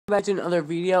Back to another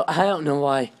video. I don't know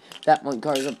why that one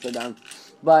car is upside down,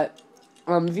 but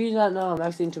if you do not know, I'm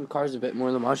actually into cars a bit more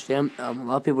than watch them. A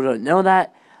lot of people don't know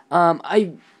that.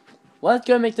 I was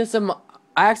gonna make this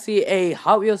actually a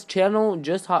Hot Wheels channel,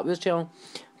 just Hot Wheels channel,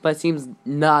 but it seems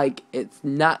like it's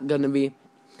not gonna be.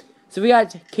 So we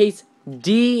got case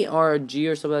D or G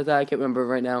or something like that. I can't remember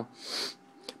right now,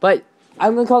 but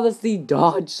I'm gonna call this the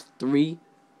Dodge 3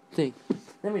 thing.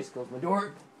 Let me just close my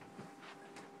door.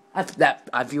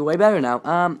 I feel way better now.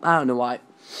 I don't know why.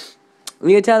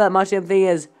 You can tell that much damn thing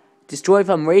is destroyed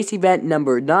from race event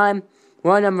number 9.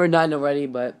 We're on number 9 already,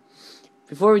 but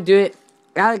before we do it,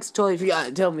 Alex totally forgot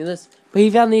to tell me this, but he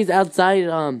found these outside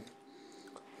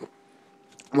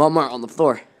Walmart on the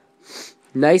floor.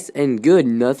 Nice and good.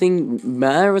 Nothing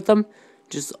matter with them,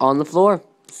 just on the floor.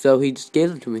 So he just gave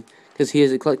them to me because he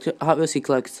is a collector. Hot Wheels, he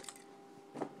collects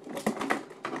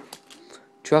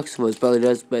trucks. Well, his brother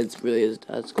does, but it's really his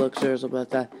dad's collector or something like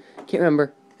that. Can't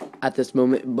remember at this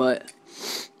moment, but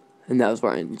and that was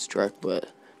Ryan's truck. But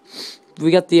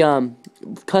we got the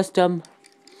custom.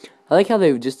 I like how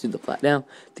they just do the flat now.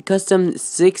 The custom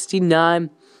 '69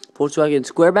 Volkswagen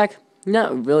Squareback.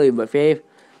 Not really my fave,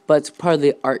 but it's part of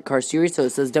the art car series, so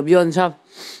it says W on the top.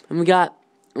 And we got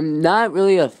not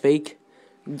really a fake.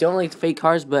 Don't like fake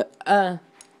cars, but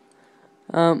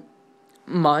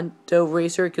Monto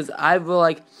Racer, because I will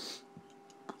like,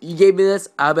 you gave me this,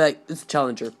 I'll be like, it's a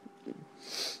Challenger.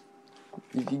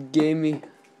 If you gave me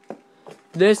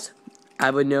this, I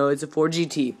would know it's a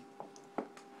 4GT.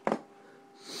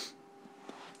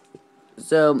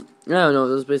 So, I don't know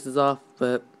if this place is off,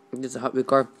 but it's a Hot Wheels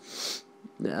car.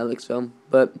 The Alex film.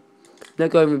 But I'm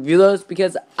not going to review those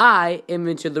because I am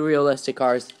into the realistic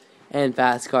cars and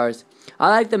fast cars. I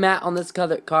like the matte on this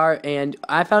car, and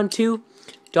I found 2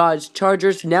 Dodge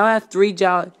Chargers. Now I have 3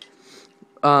 Charger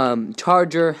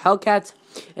Hellcats.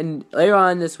 And later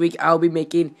on this week, I'll be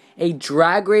making a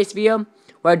drag race video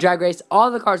where I drag race all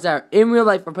the cars that are in real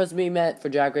life are supposed to be meant for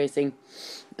drag racing.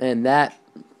 And that.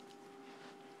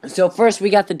 So first, we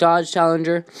got the Dodge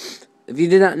Challenger. If you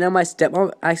did not know, my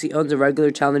stepmom actually owns a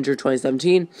regular Challenger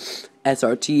 2017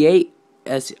 SRT8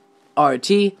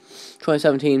 SRT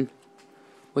 2017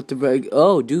 with the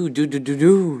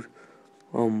dude.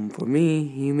 For me,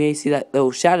 you may see that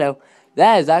little shadow.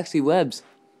 That is actually webs.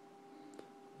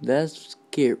 That's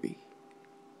scary.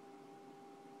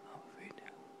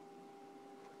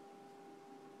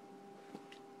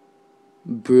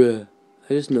 Bruh.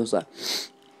 I just noticed that.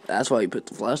 That's why you put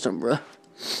the flash on, bruh.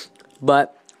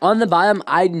 But on the bottom,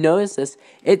 I noticed this.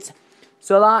 It's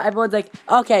so everyone's like,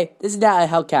 okay, this is not a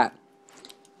Hellcat.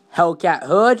 Hellcat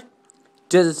hood.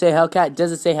 Does it say Hellcat?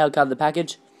 Does it say Hellcat on the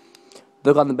package?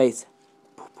 Look on the base.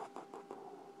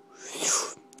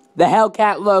 The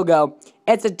Hellcat logo.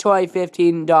 It's a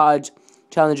 2015 Dodge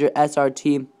Challenger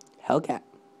SRT Hellcat.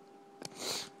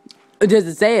 It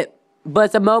doesn't say it, but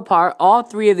it's a Mopar. All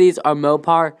 3 of these are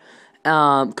Mopar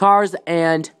cars,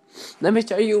 and let me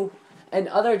show you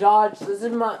another Dodge. This is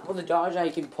the Dodge I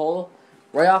can pull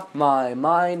right off my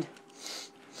mind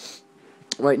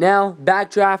right now.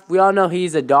 Backdraft. We all know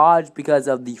he's a Dodge because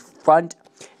of the front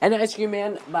and Ice Cream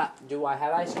Man. But do I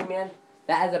have Ice Cream Man?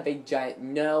 That is a big giant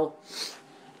no.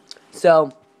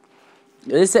 So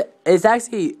this is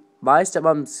actually my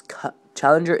stepmom's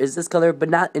Challenger. Is this color, but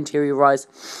not interior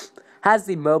wise. Has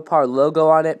the Mopar logo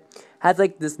on it. Has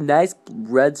like this nice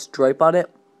red stripe on it.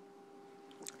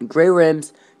 Gray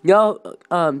rims. No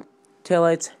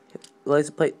taillights.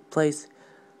 License plate place.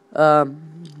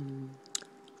 And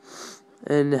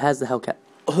it has the Hellcat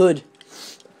hood.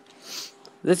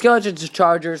 Let's go into the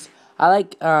Chargers. I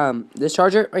like this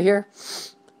Charger right here.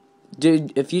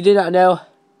 Dude, if you did not know,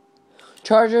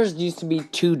 Chargers used to be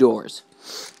 2 doors.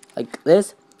 Like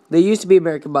this. They used to be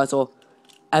American Muscle,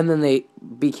 and then they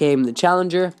became the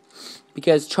Challenger,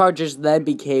 because Chargers then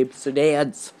became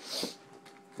sedans,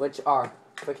 which are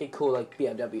freaking cool, like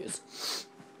BMWs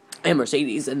and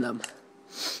Mercedes in them.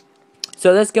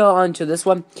 So let's go on to this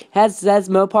one. Says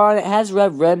Mopar on it. Has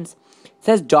red rims. It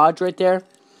says Dodge right there.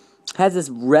 Has this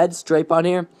red stripe on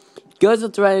here. Goes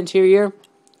with the red interior.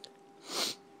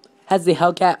 Has the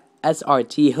Hellcat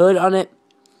SRT hood on it.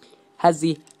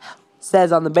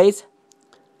 Says on the base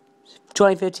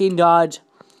 2015 Dodge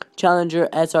Challenger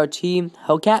SRT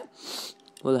Hellcat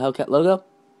with the Hellcat logo.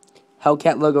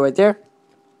 Hellcat logo right there.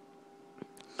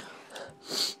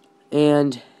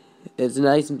 And it's a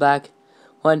nice black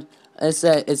one. It's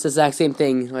the exact same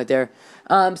thing right there.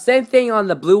 Same thing on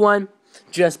the blue one,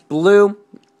 just blue.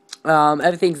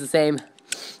 Everything's the same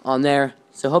on there.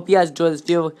 So hope you guys enjoy this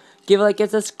video. Give a like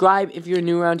and subscribe if you're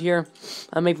new around here.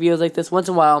 I make videos like this once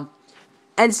in a while.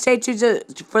 And stay tuned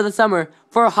for the summer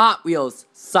for Hot Wheels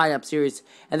sign-up series.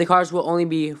 And the cars will only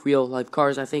be real-life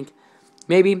cars, I think.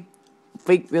 Maybe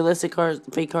fake cars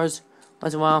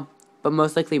once in a while, but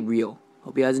most likely real.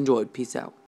 Hope you guys enjoyed. Peace out.